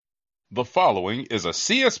The following is a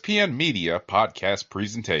CSPN Media podcast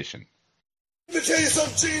presentation. Let me tell you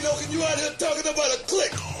something, Gino, and you out here talking about a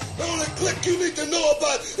clique. The only clique you need to know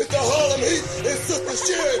about is the Harlem Heat and Sister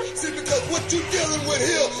Sherry. See, because what you dealing with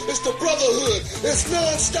here is the brotherhood. It's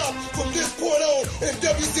non-stop from this point on in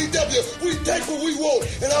WCW. We take what we want,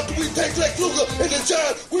 and after we take Lex Luger and the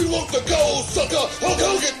Giant, we want the gold, sucker. Hulk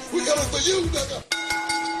Hogan, we coming for you, nigga.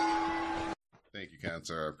 Thank you, kind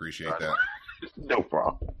sir. I appreciate that. No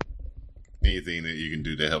problem. Anything that you can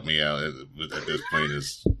do to help me out at this point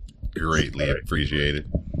is greatly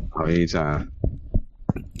appreciated. Anytime.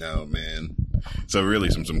 Oh, man. So really,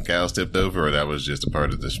 some cows tipped over, or that was just a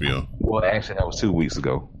part of the spiel? Well, actually, that was 2 weeks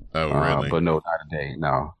ago. Oh, really? But no, not today.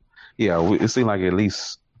 No. Yeah, it seemed like at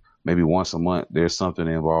least maybe once a month there's something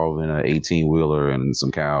involving an 18-wheeler and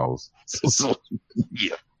some cows. So,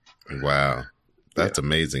 yeah. Wow. That's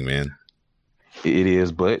amazing, man. It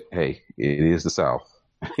is, but hey, it is the South.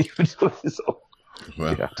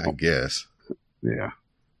 Well, yeah. I guess. Yeah.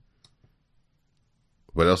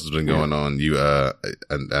 What else has been going on? You, I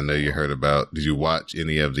know you heard about. Did you watch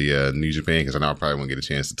any of the New Japan? Because I know I probably won't get a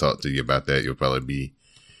chance to talk to you about that. You'll probably be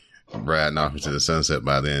riding off into the sunset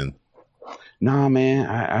by then. Nah, man,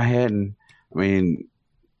 I hadn't. I mean,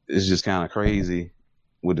 it's just kind of crazy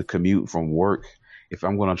with the commute from work. If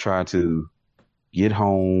I'm going to try to get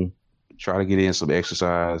home, try to get in some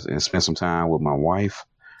exercise, and spend some time with my wife,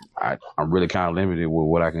 I'm really kind of limited with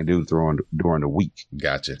what I can do during the week.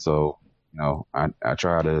 Gotcha. So, I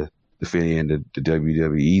try to fit in the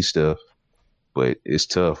WWE stuff, but it's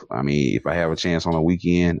tough. I mean, if I have a chance on a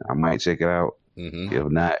weekend, I might check it out. Mm-hmm.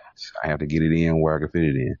 If not, I have to get it in where I can fit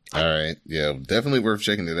it in. All right. Yeah, definitely worth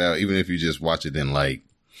checking it out, even if you just watch it in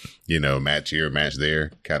match here, match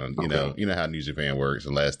there. Kind of, you know how New Japan works.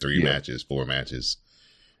 The last 4 matches,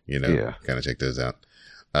 kind of check those out.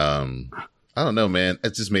 I don't know, man.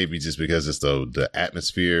 It's just maybe just because it's the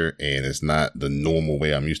atmosphere and it's not the normal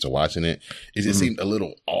way I'm used to watching it. It just seemed a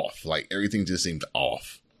little off. Like everything just seemed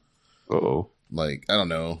off. Uh-oh. Like, I don't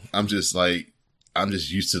know. I'm just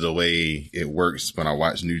used to the way it works when I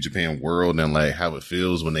watch New Japan World and like how it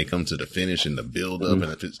feels when they come to the finish and the build up.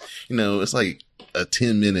 And if it's, it's like a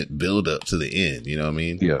 10-minute build up to the end. You know what I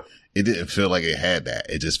mean? Yeah. It didn't feel like it had that.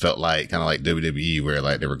 It just felt like kind of like WWE where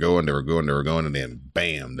like they were going, and then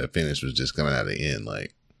bam, the finish was just coming out of the end.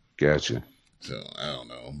 Like, gotcha. So I don't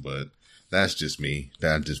know, but that's just me.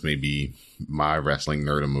 That just may be my wrestling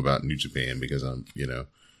nerdum about New Japan because I'm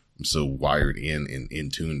so wired in and in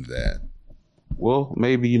tune to that. Well,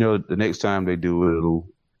 maybe, the next time they do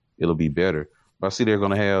it'll be better. But I see they're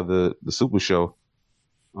going to have the Super Show,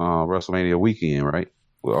 WrestleMania weekend, right?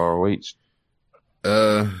 With ROH.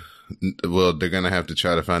 Well, they're going to have to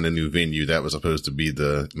try to find a new venue. That was supposed to be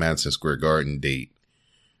the Madison Square Garden date.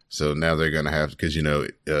 So now they're going to have, because,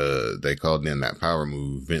 they called in that power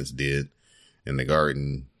move Vince did in the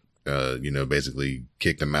Garden, basically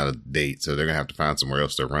kicked them out of the date. So they're going to have to find somewhere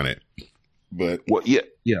else to run it. But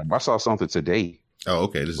yeah. I saw something today. Oh,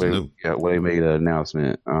 okay. This is new. Yeah, where they made an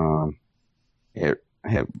announcement. I had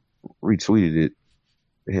retweeted it.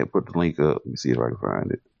 They had put the link up. Let me see if I can find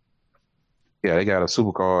it. Yeah, they got a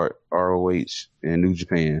Supercard, ROH, in New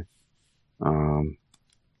Japan.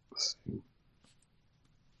 Let's see.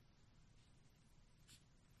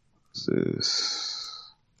 What's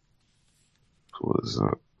this? What is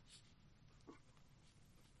up?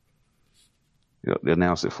 Yep, they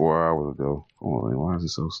announced it 4 hours ago. Oh, man, why is it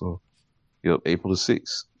so slow? Yep, April the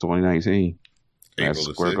 6th, 2019. April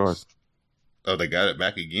the 6th? Oh, they got it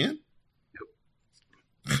back again?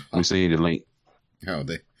 Yep. Let me send you the link. Oh,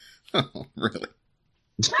 oh, really?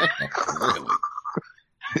 Oh, really?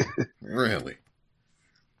 Really?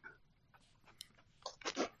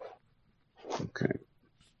 Okay.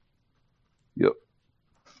 Yep.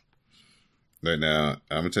 Right now,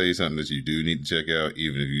 I'm gonna tell you something that you do need to check out,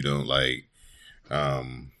 even if you don't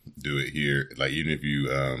do it here. Like, even if you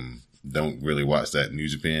don't really watch that New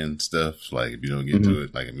Japan stuff, like if you don't get to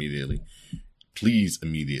it immediately, please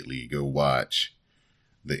immediately go watch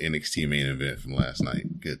the NXT main event from last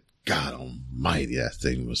night. Good God almighty, that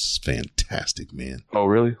thing was fantastic, man. Oh,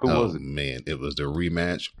 really? Who was it? Man, it was the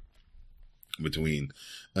rematch between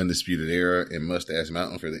Undisputed Era and Mustache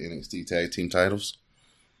Mountain for the NXT Tag Team titles.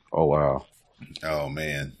 Oh, wow. Oh,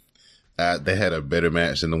 man. They had a better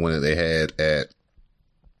match than the one that they had at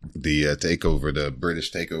the takeover, the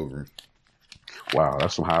British takeover. Wow,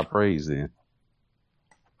 that's some high praise then.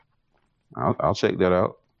 I'll check that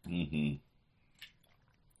out. Mm-hmm.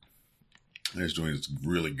 This joint is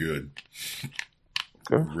really good.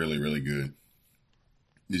 Okay. Really, really good.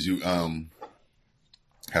 Did you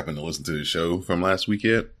happen to listen to the show from last week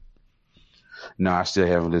yet? No, I still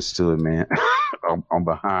haven't listened to it, man. I'm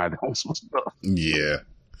behind on some stuff. Yeah,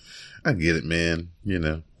 I get it, man. You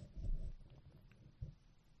know,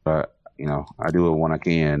 but I do it when I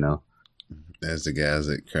can, though. As the guys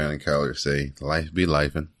at Crown and Collar say, life be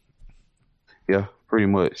lifing. Yeah, pretty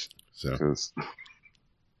much. So because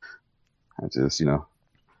I just do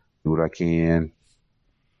what I can.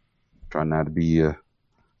 Try not to be a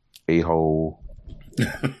hole.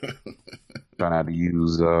 Try not to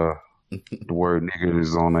use the word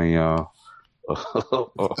niggers on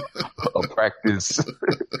a practice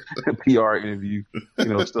PR interview,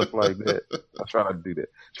 stuff like that. I try not to do that.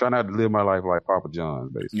 Try not to live my life like Papa John,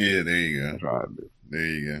 basically. Yeah, there you go. I try to do. There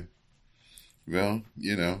you go. Well,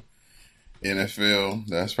 NFL,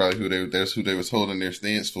 that's probably who they was holding their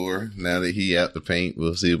stance for. Now that he out the paint,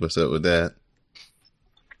 we'll see what's up with that.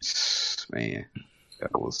 Man,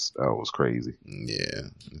 that was crazy. Yeah,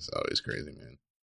 it's always crazy, man.